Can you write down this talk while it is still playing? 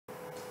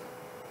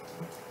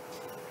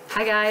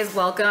Hi guys,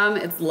 welcome.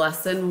 It's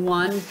lesson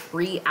 1,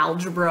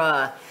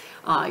 pre-algebra.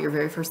 Your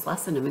very first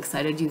lesson. I'm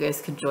excited you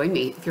guys could join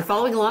me. If you're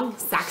following along,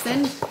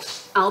 Saxon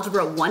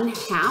Algebra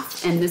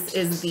 1/2, and this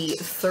is the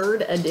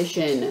third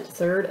edition.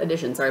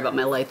 Sorry about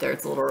my light there,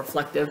 it's a little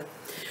reflective.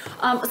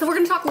 So we're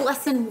going to talk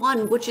lesson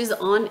 1, which is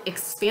on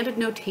expanded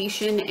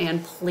notation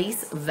and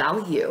place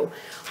value.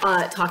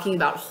 Talking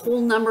about whole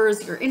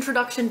numbers, your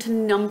introduction to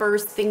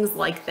numbers, things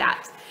like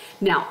that.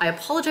 Now, I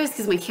apologize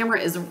because my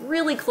camera is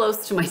really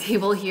close to my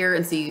table here,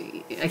 and so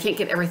I can't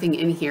get everything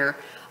in here.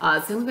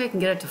 It's the only way I can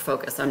get it to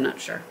focus. I'm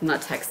not sure. I'm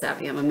not tech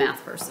savvy. I'm a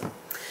math person.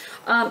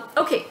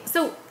 Okay,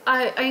 so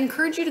I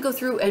encourage you to go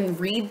through and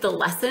read the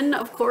lesson,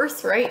 of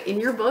course, right? In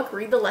your book,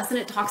 read the lesson.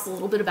 It talks a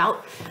little bit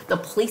about the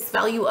place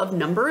value of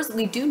numbers.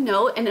 We do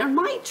know, and on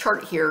my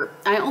chart here,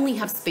 I only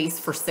have space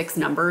for 6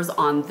 numbers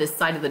on this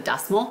side of the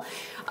decimal,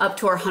 up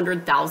to our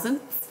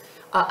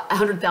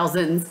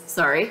 100,000s,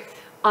 sorry.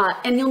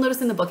 And you'll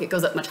notice in the book it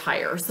goes up much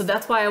higher. So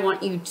that's why I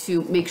want you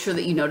to make sure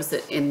that you notice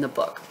it in the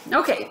book.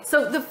 Okay,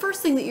 so the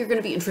first thing that you're going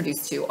to be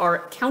introduced to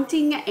are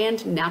counting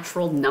and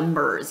natural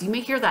numbers. You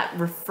may hear that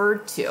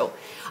referred to.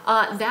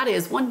 That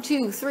is 1,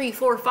 2, 3,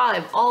 4,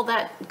 5, all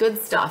that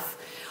good stuff.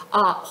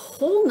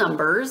 Whole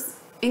numbers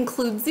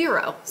include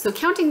 0. So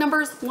counting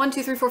numbers, 1,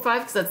 2, 3, 4, 5,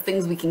 because that's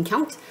things we can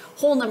count.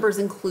 Whole numbers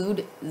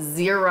include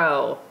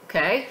 0,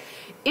 okay?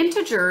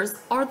 Integers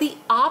are the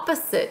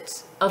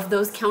opposite of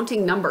those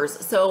counting numbers.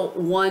 So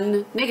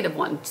 1,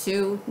 -1,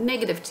 2,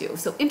 -2.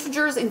 So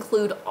integers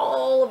include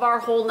all of our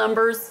whole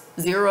numbers,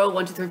 0,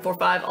 1, 2, 3, 4,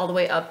 5, all the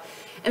way up.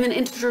 And then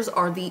integers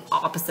are the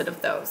opposite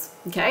of those,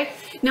 okay?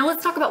 Now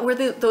let's talk about where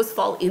those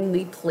fall in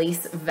the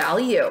place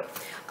value.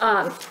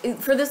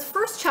 For this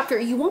first chapter,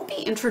 you won't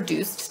be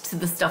introduced to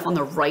the stuff on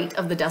the right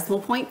of the decimal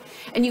point,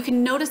 and you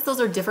can notice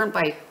those are different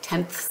by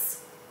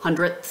tenths,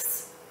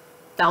 hundredths,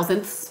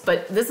 thousandths,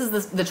 but this is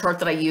the chart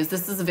that I use.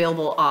 This is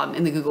available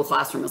in the Google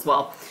Classroom as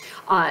well.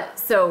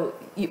 So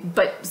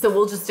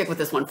we'll just stick with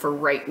this one for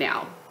right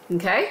now,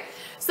 okay?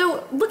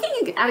 So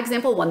looking at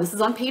example 1, this is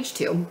on page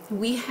 2,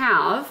 we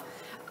have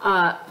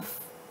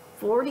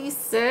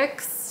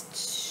 46,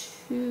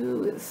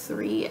 2,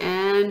 3,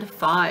 and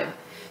 5.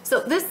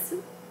 So this,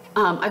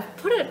 I've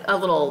put a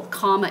little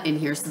comma in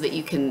here so that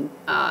you can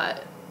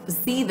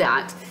see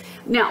that.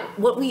 Now,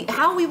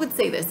 how we would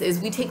say this is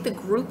we take the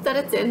group that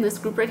it's in, this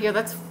group right here,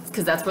 that's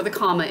because that's where the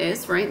comma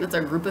is, right? That's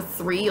our group of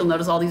 3. You'll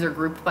notice all these are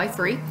grouped by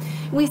 3.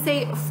 And we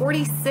say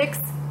 46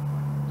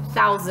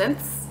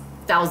 thousands,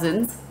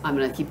 I'm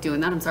going to keep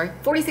doing that, I'm sorry,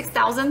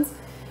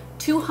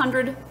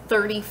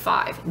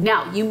 46,235.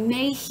 Now, you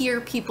may hear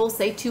people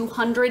say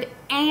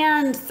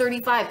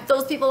 235.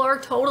 Those people are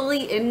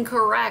totally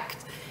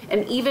incorrect.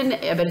 And even,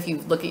 I bet if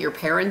you look at your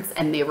parents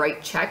and they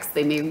write checks,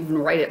 they may even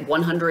write it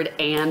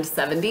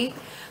 170.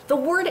 The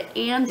word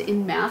 "and"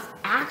 in math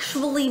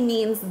actually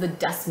means the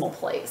decimal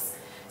place.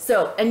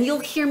 So, and you'll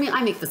hear me,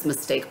 I make this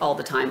mistake all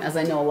the time, as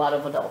I know a lot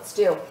of adults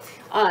do.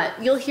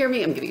 You'll hear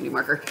me, I'm giving you a new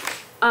marker.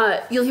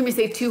 You'll hear me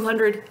say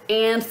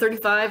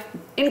 235,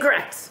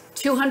 incorrect,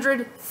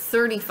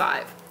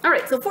 235. All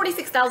right, so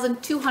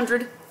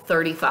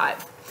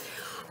 46,235.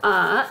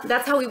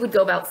 That's how we would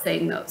go about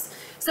saying those.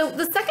 So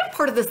the second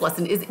part of this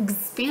lesson is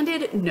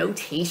expanded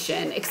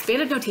notation.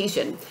 Expanded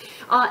notation.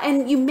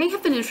 And you may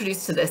have been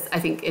introduced to this, I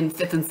think, in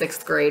 5th and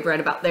 6th grade,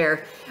 right about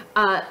there.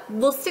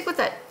 We'll stick with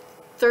that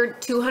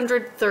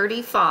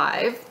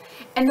 235.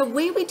 And the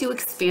way we do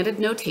expanded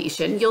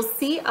notation, you'll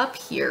see up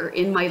here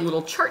in my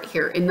little chart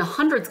here, in the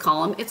hundreds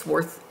column, it's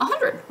worth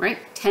 100, right?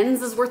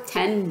 Tens is worth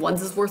 10,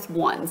 ones is worth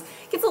ones.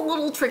 It gets a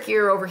little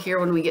trickier over here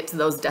when we get to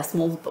those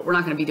decimals, but we're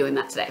not going to be doing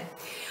that today.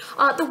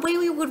 The way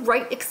we would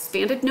write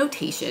expanded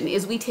notation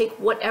is we take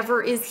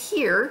whatever is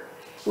here,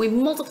 we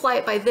multiply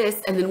it by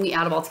this, and then we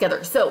add them all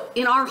together. So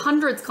in our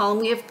hundreds column,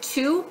 we have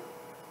 2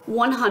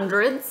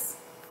 100s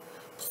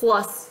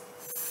plus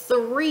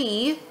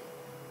 3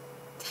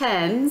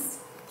 10s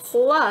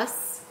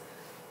plus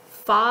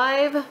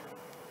 5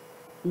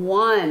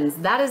 1s.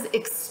 That is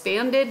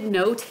expanded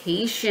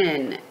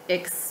notation.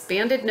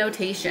 Expanded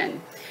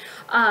notation.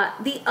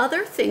 The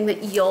other thing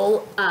that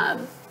you're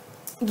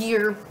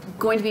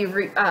going to be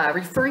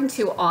referring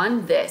to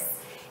on this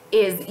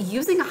is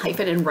using a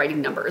hyphen and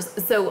writing numbers.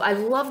 So I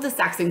love the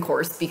Saxon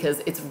course because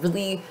it's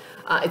really,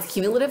 it's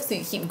cumulative, so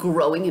you keep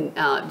growing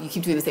and you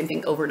keep doing the same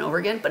thing over and over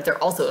again, but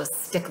they're also a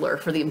stickler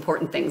for the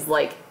important things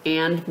like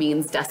and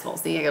means decimal.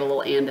 See, I got a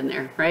little and in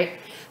there, right?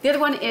 The other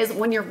one is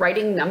when you're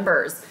writing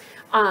numbers.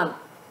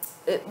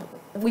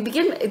 We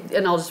begin,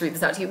 and I'll just read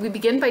this out to you, we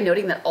begin by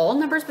noting that all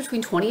numbers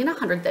between 20 and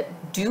 100 that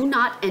do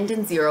not end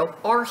in 0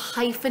 are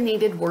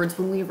hyphenated words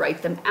when we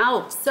write them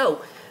out.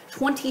 So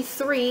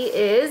 23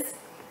 is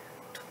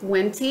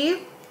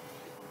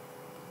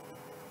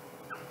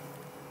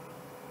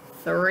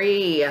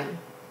 23.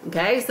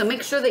 Okay, so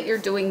make sure that you're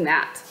doing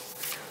that.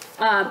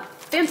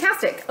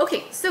 Fantastic.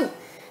 Okay, so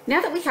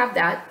now that we have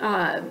that,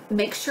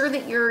 make sure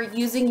that you're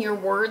using your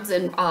words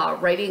and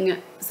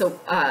writing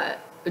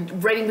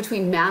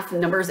between math,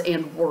 numbers,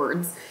 and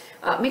words.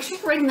 make sure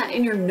you're writing that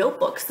in your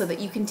notebook so that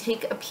you can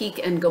take a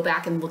peek and go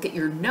back and look at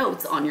your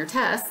notes on your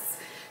tests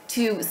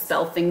to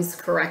spell things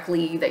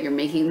correctly, that you're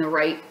making the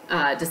right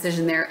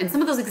decision there. And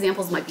some of those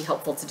examples might be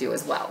helpful to do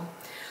as well.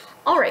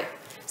 All right,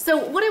 so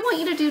what I want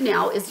you to do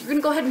now is you're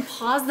gonna go ahead and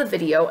pause the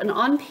video, and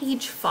on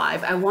page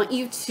 5, I want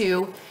you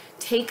to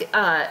take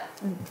a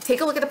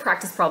look at the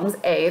practice problems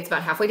A. It's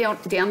about halfway down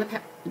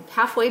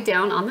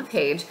on the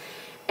page,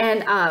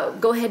 and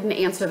go ahead and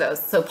answer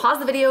those. So pause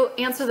the video,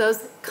 answer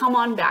those, come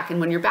on back, and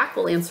when you're back,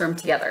 we'll answer them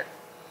together.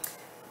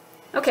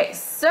 Okay,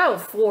 so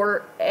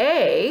for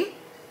A,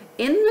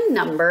 in the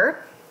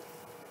number,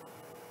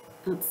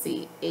 let's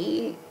see,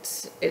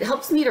 8, it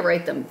helps me to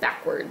write them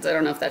backwards. I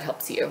don't know if that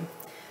helps you.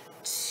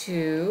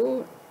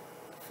 2,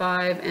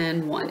 5,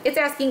 and 1. It's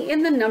asking,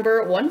 in the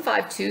number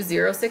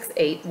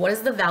 152068, what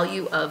is the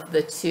value of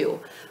the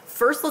 2?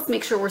 First, let's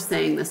make sure we're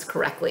saying this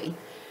correctly.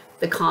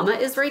 The comma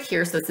is right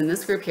here, so it's in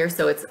this group here,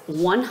 so it's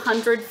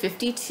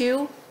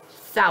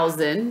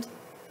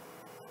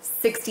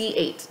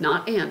 152,068,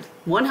 not and.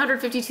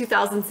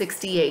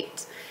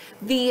 152,068.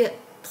 The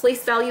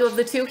place value of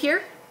the 2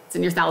 here, it's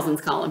in your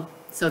thousands column,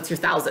 so it's your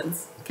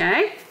thousands,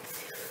 okay?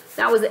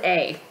 That was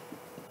A.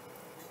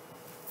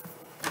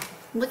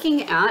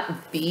 Looking at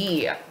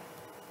B,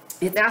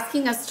 it's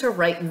asking us to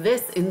write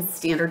this in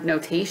standard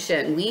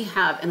notation. We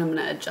have, and I'm going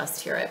to adjust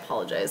here, I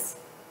apologize.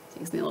 It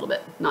takes me a little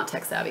bit, not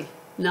tech savvy.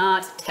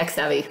 Not tech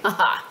savvy,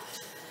 haha.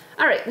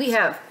 All right, we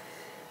have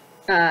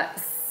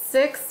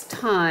 6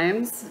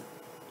 times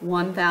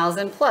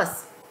 1,000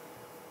 plus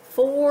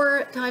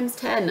 4 times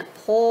 10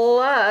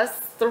 plus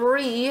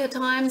 3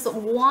 times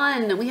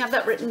 1. We have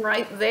that written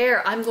right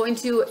there. I'm going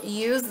to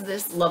use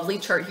this lovely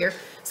chart here.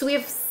 So we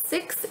have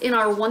 6 in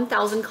our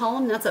 1,000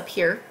 column, that's up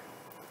here.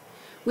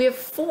 We have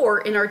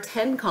 4 in our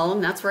 10 column,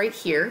 that's right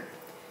here.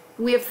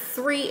 And we have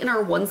 3 in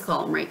our ones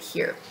column right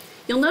here.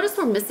 You'll notice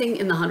we're missing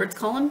in the hundreds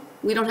column.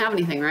 We don't have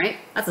anything, right?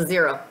 That's a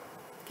 0,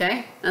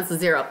 okay? That's a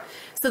 0.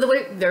 So the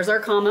way, there's our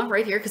comma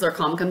right here, because our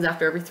comma comes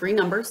after every 3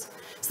 numbers.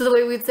 So the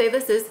way we'd say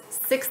this is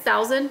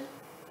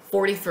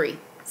 6,043.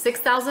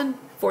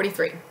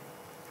 6,043.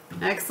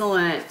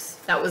 Excellent.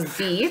 That was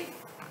B.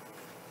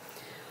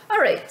 All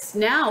right,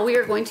 now we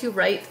are going to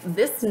write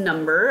this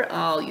number.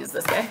 I'll use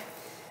this guy.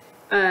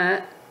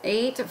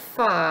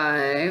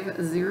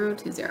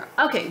 85020.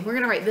 Okay, we're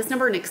gonna write this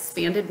number in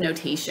expanded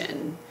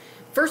notation.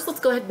 First, let's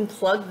go ahead and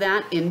plug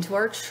that into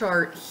our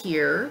chart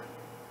here.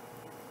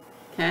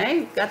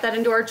 Okay, got that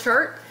into our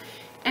chart.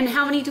 And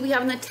how many do we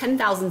have in the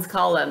 10,000s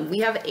column? We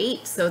have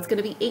 8, so it's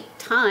gonna be 8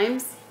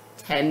 times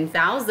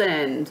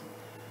 10,000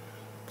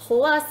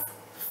 plus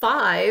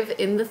 5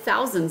 in the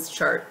thousands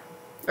chart,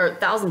 or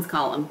thousands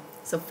column.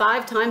 So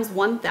 5 times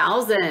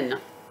 1,000.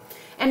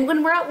 And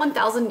when we're at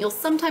 1,000, you'll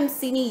sometimes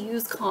see me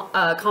use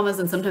commas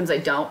and sometimes I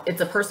don't.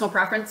 It's a personal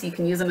preference. You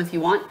can use them if you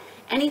want.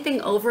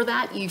 Anything over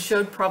that, you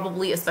should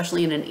probably,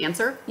 especially in an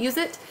answer, use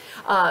it.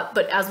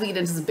 But as we get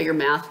into some bigger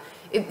math,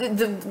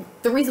 the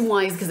reason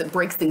why is because it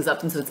breaks things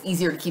up, and so it's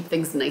easier to keep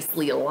things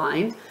nicely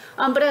aligned.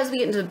 But as we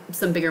get into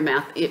some bigger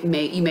math, you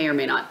may or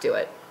may not do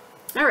it.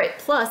 All right,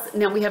 plus,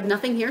 now we have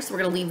nothing here, so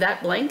we're gonna leave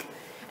that blank.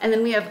 And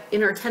then we have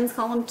in our tens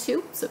column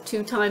 2, so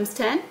 2 times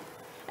 10.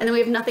 And then we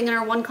have nothing in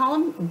our 1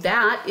 column.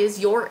 That is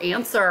your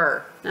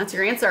answer. That's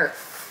your answer.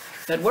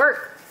 Good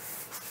work.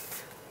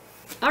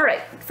 All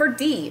right, for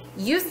D,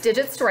 use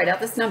digits to write out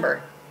this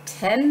number.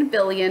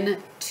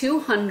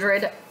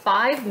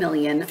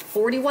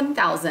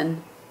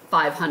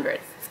 10,205,041,500.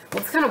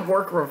 Let's kind of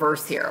work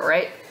reverse here, all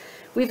right?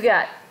 We've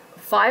got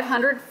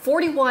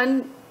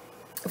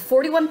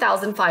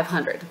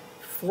 41,500.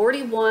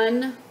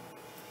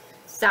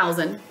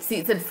 41,000. See,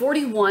 it said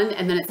 41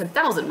 and then it said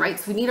 1,000, right?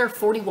 So we need our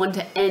 41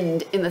 to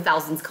end in the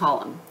thousands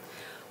column.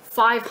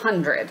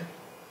 500.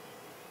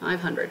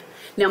 500.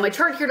 Now my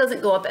chart here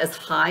doesn't go up as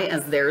high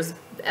as theirs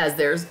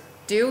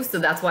do, so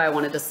that's why I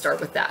wanted to start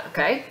with that,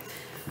 okay?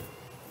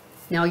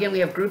 Now again, we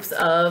have groups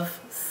of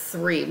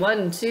 3.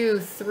 1, 2,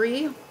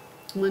 3.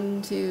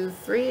 1, 2,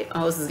 3.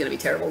 Oh, this is gonna be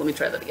terrible. Let me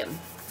try that again.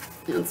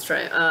 Let's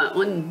try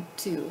 1,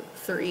 2,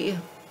 3.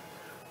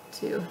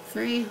 2,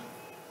 3.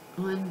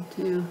 1,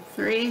 2,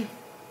 3.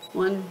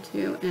 1,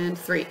 2, and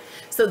 3.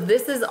 So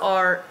this is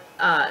our,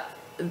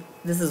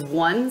 this is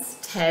ones,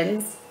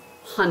 tens,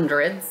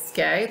 hundreds,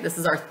 okay? This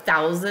is our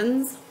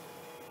thousands.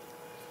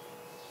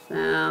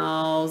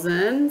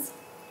 Thousands.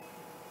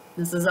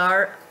 This is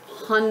our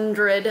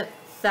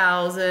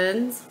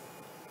 100,000s.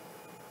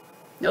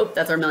 Nope,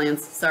 that's our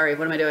millions. Sorry,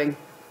 what am I doing?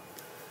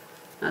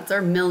 That's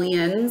our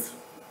millions.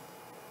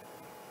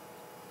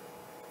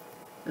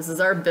 This is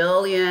our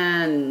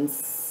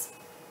billions.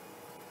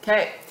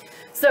 Okay,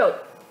 so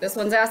this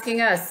one's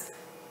asking us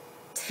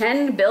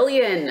 10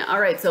 billion. All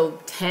right, so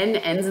 10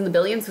 ends in the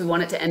billions. We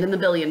want it to end in the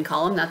billion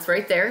column. That's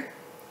right there.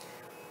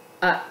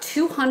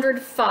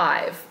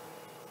 205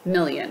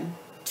 million.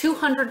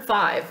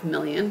 205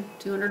 million.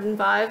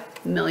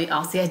 205 million.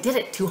 Oh, see, I did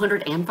it.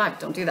 205.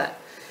 Don't do that.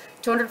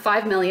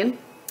 205 million.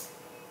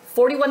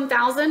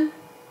 41,500.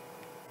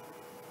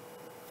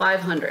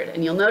 500.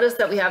 And you'll notice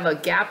that we have a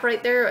gap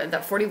right there at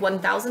that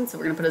 41,000, so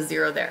we're gonna put a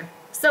 0 there.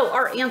 So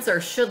our answer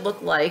should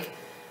look like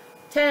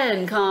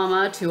 10,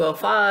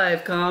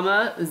 205,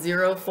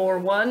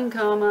 041,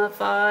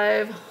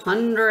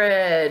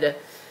 500.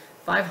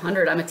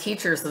 500, I'm a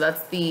teacher, so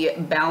that's the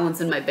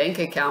balance in my bank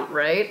account,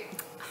 right?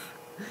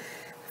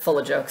 Full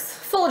of jokes,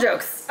 full of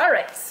jokes. All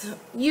right,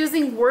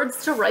 using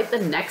words to write the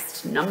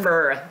next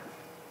number.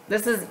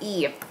 This is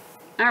E.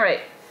 All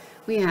right,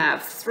 we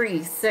have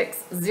 3,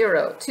 6,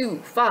 0, 2,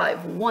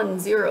 5, 1,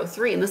 0,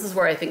 3, and this is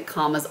where I think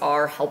commas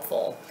are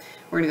helpful.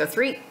 We're gonna go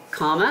 3,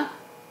 comma,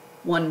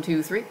 1,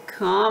 2, 3,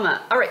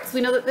 comma. All right, so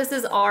we know that this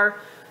is our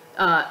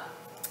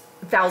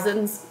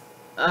thousands,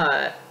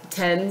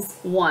 tens,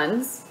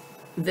 ones.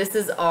 This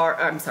is our,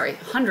 I'm sorry,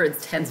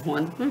 hundreds, tens,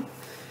 one.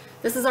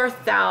 This is our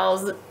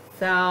thousands,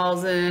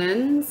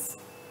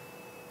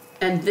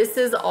 and this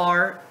is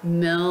our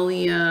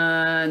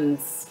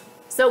millions.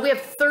 So we have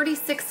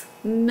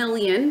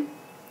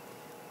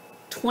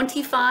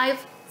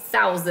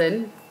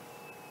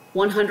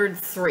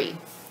 36,025,103.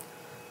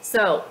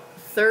 So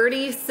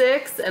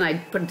 36, and I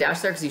put a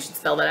dash there because you should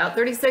spell that out.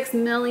 36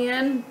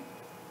 million.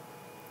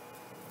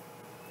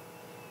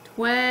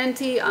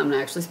 20, I'm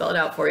gonna actually spell it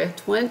out for you.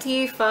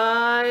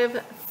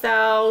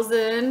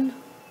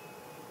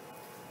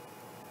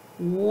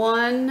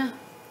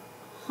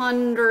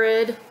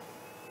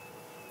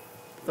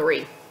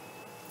 25,103.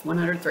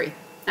 103.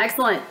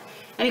 Excellent.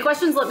 Any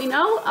questions, let me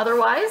know.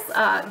 Otherwise,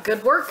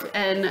 good work,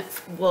 and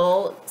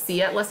we'll see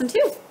you at lesson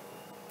 2.